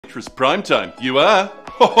Tetris Primetime. You are?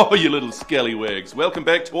 Oh, you little scallywags. Welcome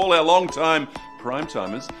back to all our long-time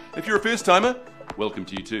Primetimers. If you're a first-timer, welcome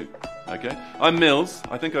to you too. Okay? I'm Mills.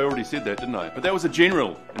 I think I already said that, didn't I? But that was a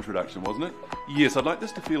general introduction, wasn't it? Yes, I'd like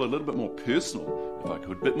this to feel a little bit more personal, if I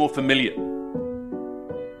could. A bit more familiar.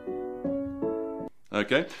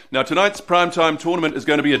 Okay, now tonight's Primetime tournament is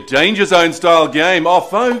going to be a Danger Zone style game. Oh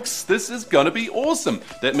folks, this is going to be awesome.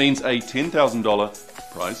 That means a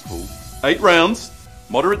 $10,000 prize pool, 8 rounds,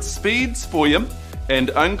 moderate speeds for you, and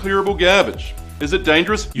unclearable garbage. Is it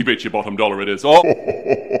dangerous? You bet your bottom dollar it is. Oh,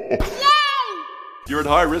 you're at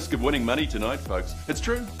high risk of winning money tonight, folks. It's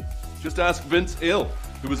true. Just ask Vince Ill,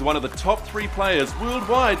 who was one of the top 3 players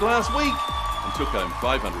worldwide last week and took home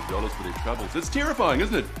 $500 for their troubles. It's terrifying,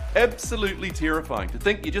 isn't it? Absolutely terrifying to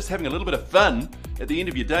think you're just having a little bit of fun at the end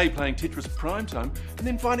of your day playing Tetris Primetime and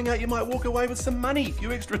then finding out you might walk away with some money, a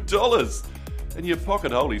few extra dollars in your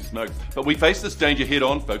pocket. Holy smokes. But we face this danger head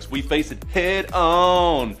on, folks. We face it head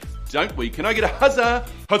on, don't we? Can I get a huzzah?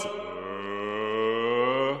 Huzzah!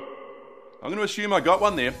 I'm going to assume I got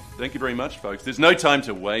one there. Thank you very much, folks. There's no time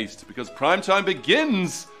to waste because Primetime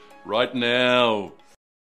begins right now.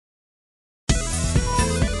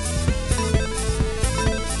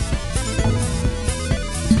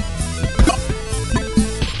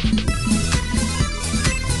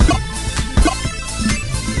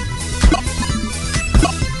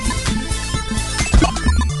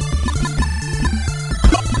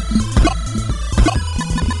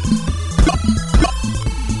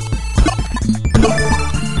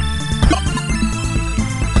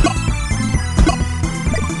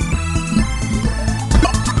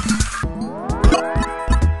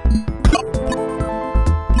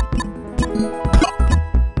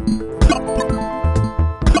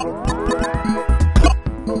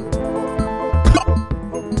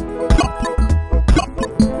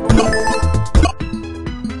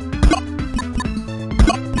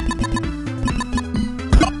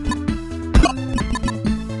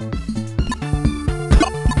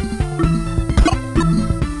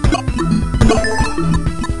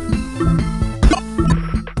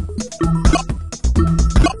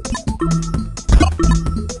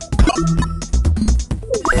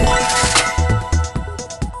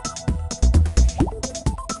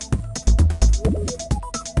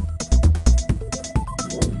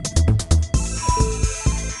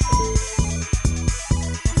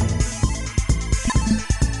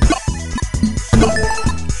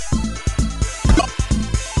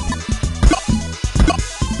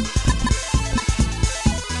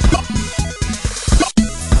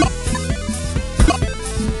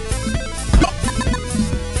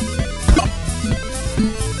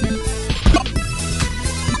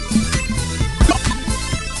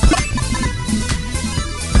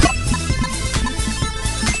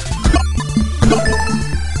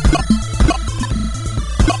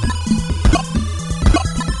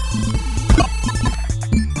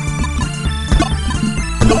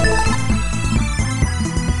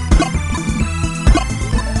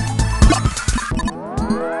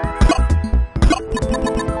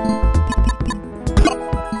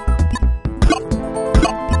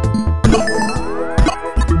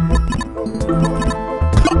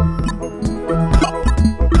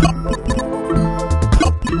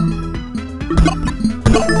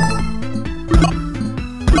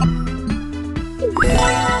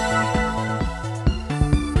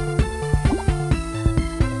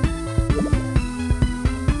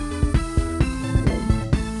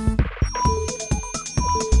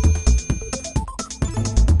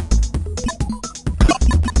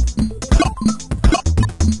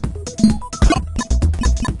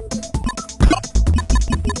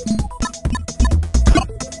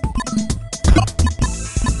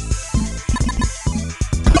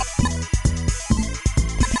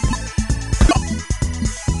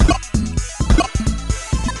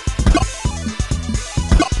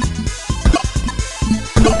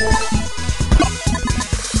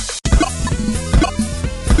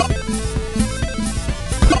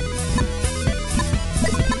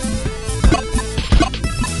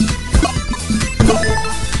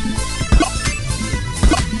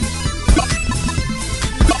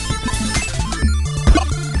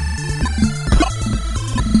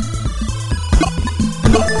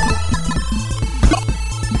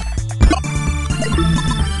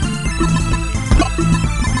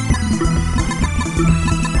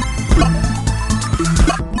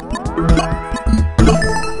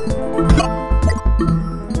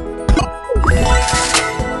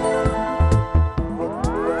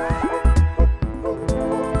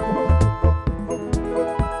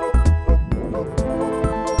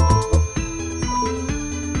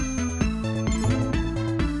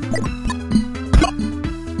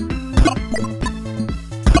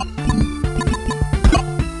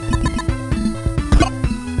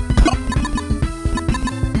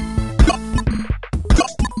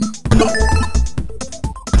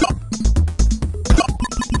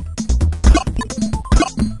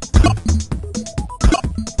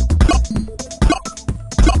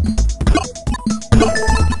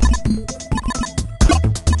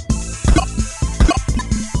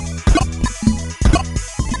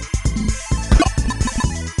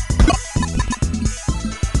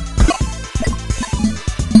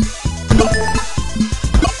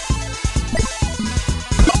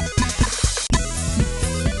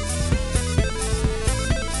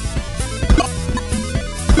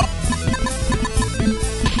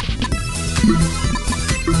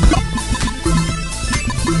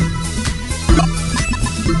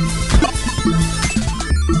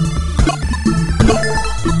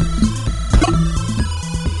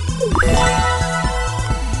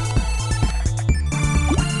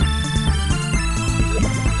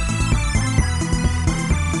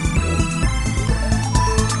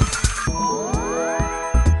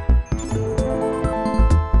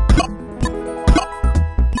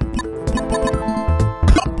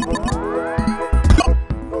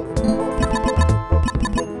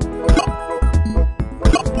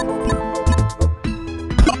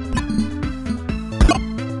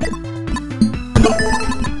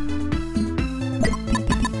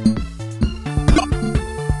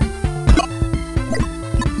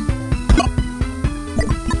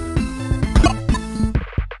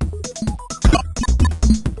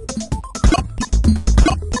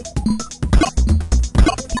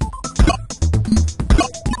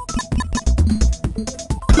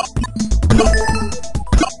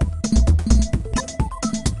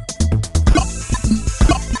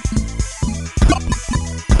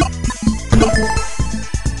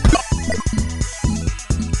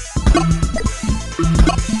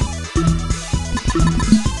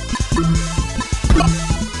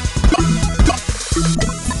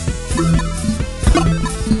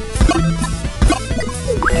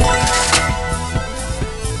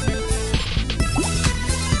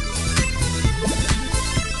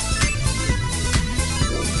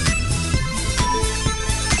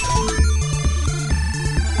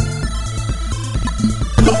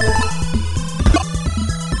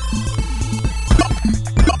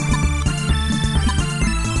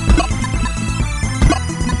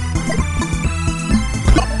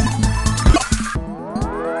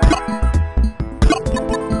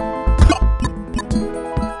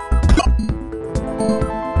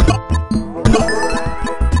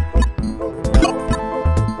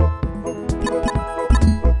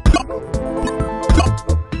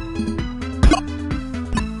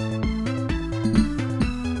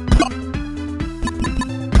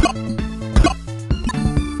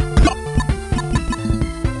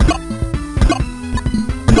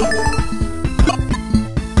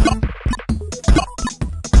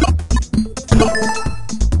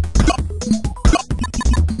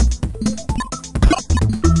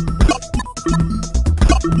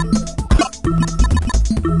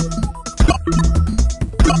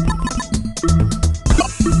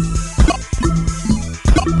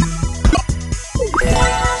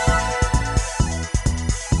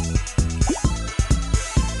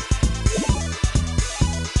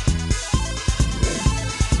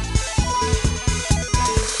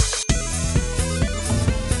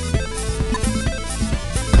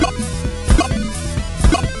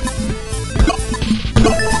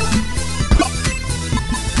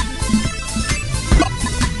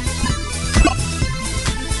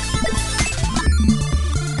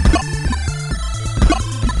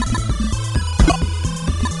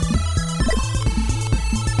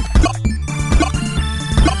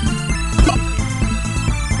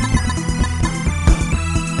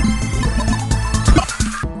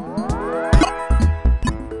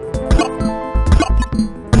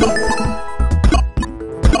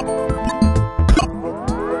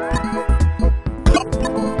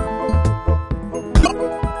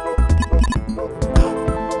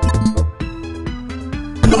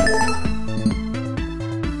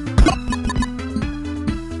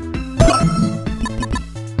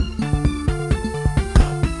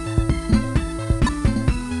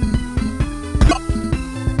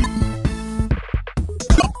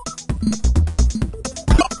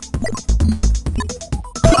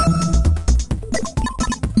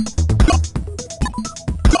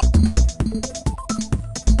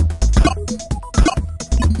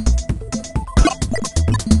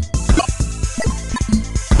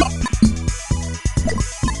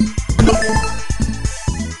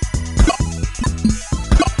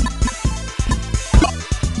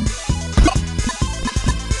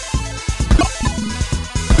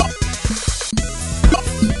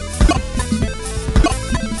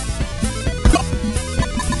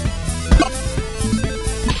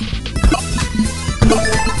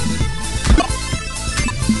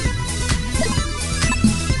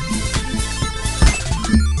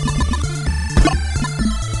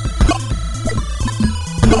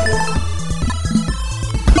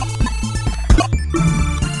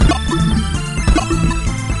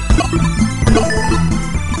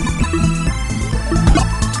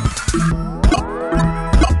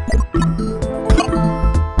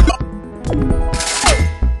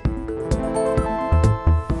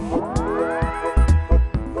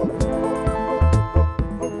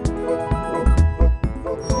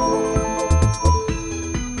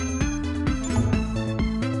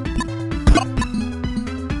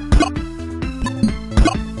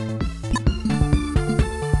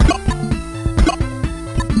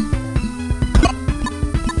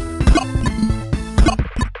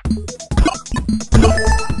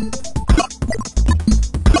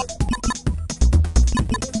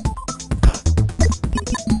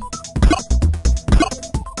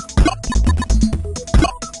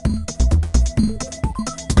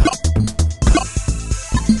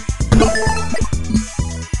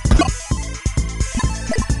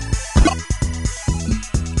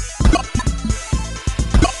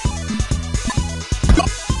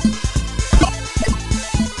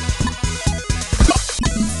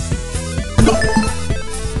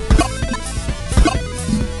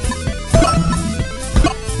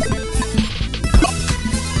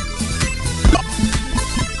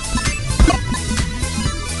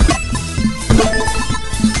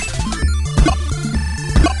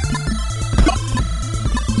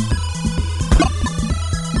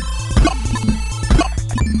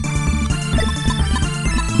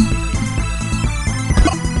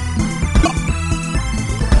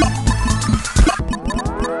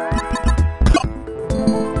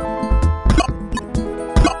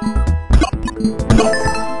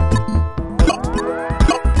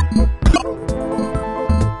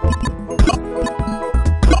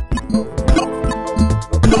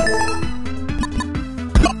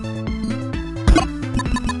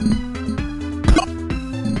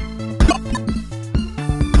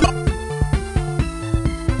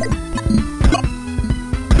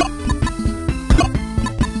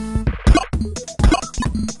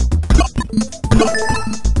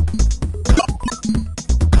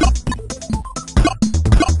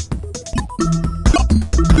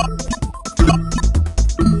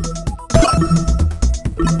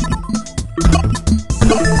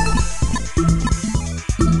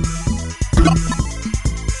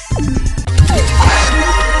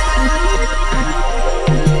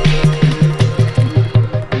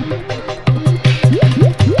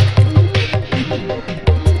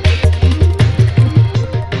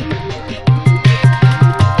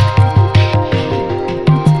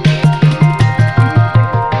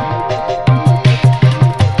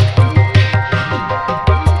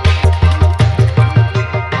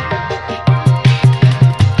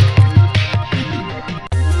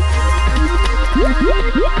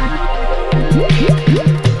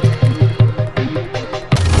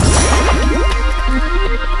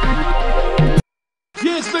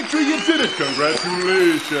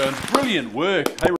 Congratulations. Brilliant work. Hey,